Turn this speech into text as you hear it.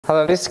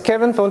Hello, this is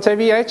Kevin from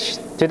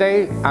JBH.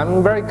 Today,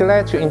 I'm very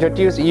glad to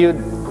introduce you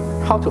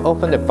how to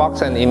open the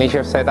box and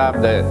initial setup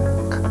the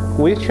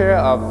wheelchair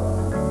of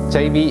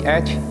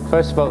JBH.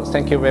 First of all,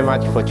 thank you very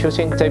much for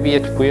choosing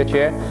JBH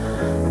wheelchair.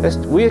 This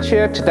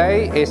wheelchair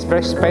today is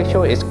very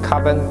special. It's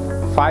carbon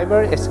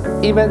fiber. It's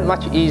even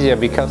much easier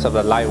because of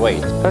the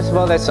lightweight. First of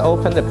all, let's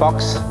open the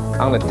box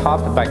on the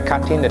top by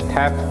cutting the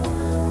tab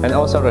and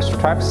also the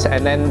straps,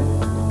 and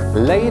then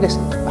lay this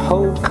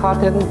whole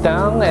carton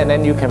down, and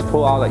then you can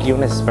pull out the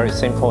units. Very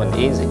simple and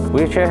easy.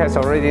 Wheelchair has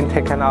already been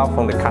taken out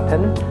from the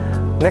carton.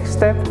 Next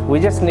step, we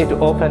just need to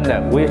open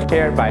the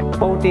wheelchair by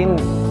holding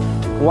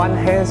one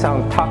hand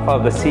on top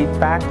of the seat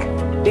back,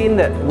 in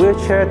the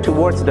wheelchair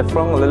towards the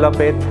front a little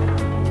bit.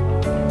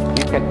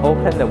 You can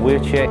open the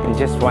wheelchair in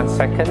just 1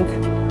 second.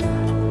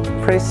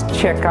 Please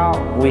check out,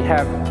 we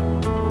have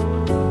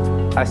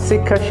a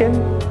seat cushion,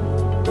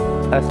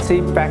 a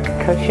seat back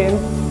cushion,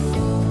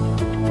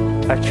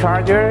 a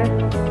charger,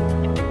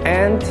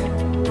 and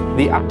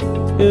the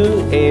other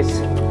two is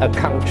a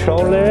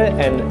controller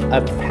and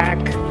a pack.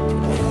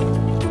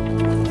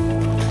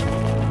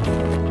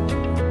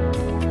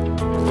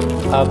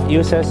 Of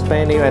user's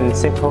manual and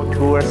simple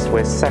tools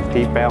with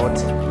safety belt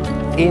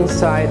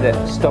inside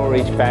the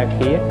storage bag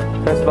here.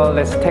 First of all,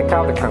 let's take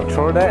out the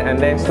controller and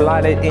then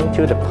slide it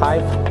into the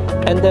pipe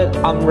and then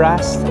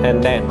armrest,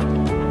 and then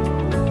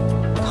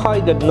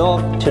tie the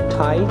knob to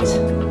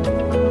tight.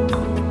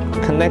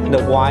 Connect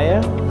the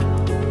wire.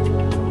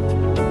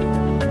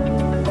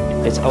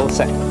 It's all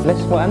set.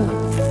 Next one,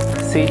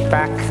 seat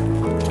back.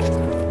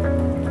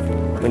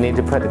 We need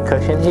to put the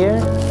cushion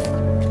here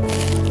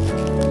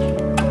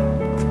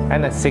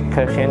and a seat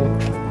cushion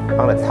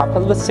on the top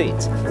of the seat.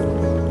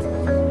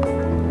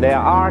 There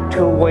are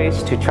two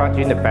ways to charge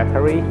in the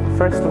battery.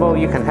 First of all,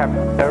 you can have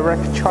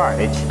direct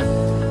charge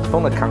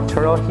from the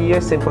controller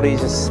here. Simply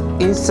just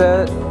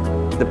insert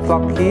the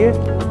plug here,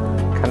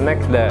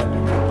 connect the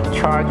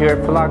charger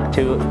plug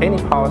to any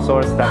power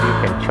source that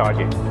you can charge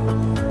it.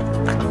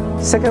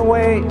 Second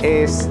way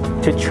is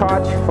to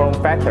charge from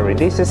battery.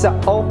 This is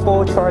an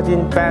all-board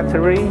charging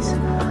batteries.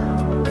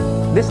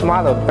 This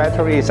model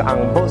battery is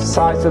on both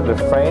sides of the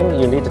frame.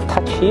 You need to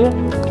touch here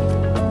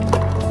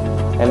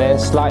and then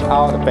slide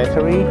out the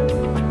battery.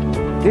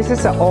 This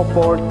is an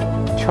all-board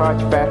charge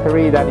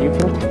battery that you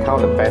can take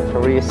out the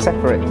battery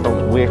separate from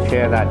the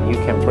wheelchair, that you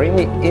can bring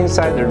it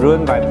inside the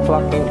room by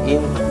plugging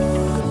in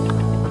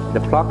the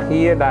plug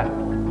here that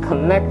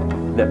connect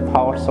the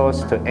power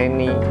source to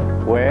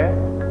anywhere,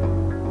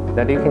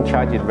 that you can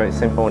charge it. Very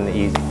simple and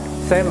easy.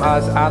 Same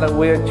as other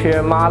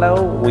wheelchair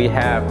model, we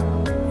have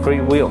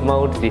free wheel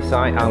mode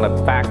design on the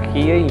back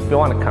here if you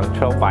want to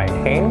control by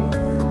hand.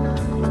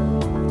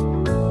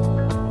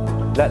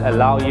 That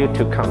allow you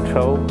to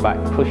control by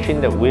pushing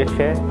the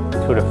wheelchair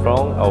to the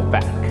front or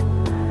back.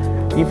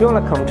 If you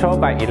want to control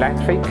by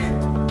electric,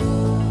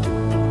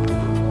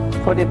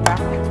 put it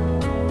back.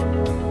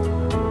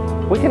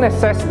 We can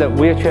access the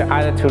wheelchair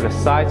either to the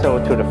sides or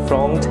to the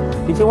front.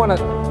 If you want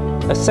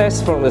to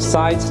access from the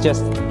sides,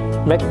 just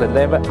make the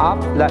lever up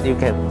that you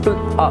can flip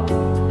up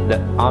the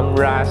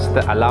armrest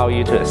that allow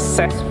you to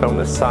access from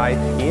the side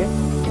here.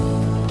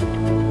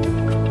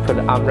 Put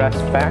the armrest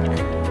back.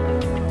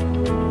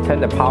 Turn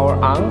the power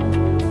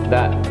on,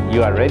 that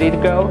you are ready to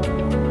go.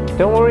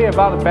 Don't worry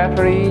about the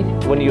battery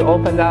when you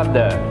open up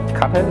the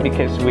carton,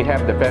 because we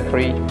have the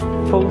battery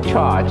full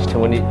charged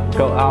when you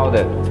go out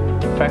the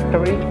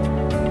factory.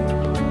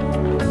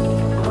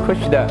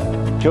 Push the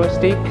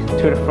joystick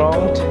to the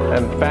front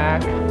and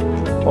back,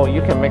 or you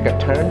can make a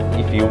turn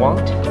if you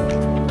want.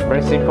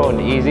 Very simple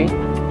and easy.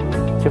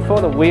 To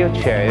fold the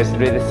wheelchair is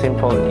really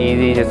simple and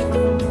easy. Just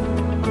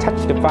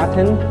touch the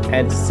button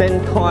and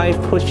same time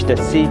push the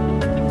seat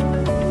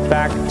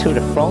back to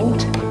the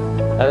front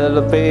a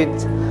little bit.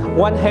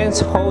 One hand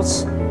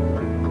holds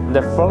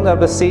the front of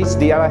the seat,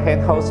 the other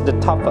hand holds the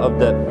top of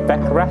the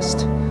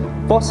backrest.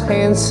 Both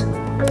hands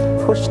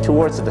push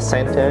towards the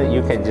center.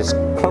 You can just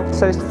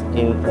close it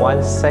in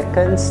 1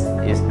 second.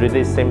 It's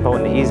really simple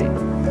and easy.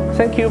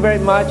 Thank you very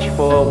much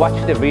for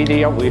watching the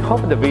video. We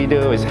hope the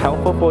video is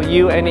helpful for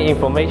you. Any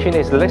information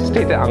is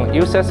listed on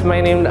user's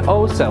manual,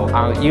 also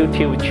on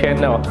YouTube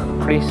channel.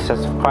 Please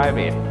subscribe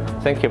it.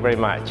 Thank you very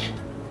much.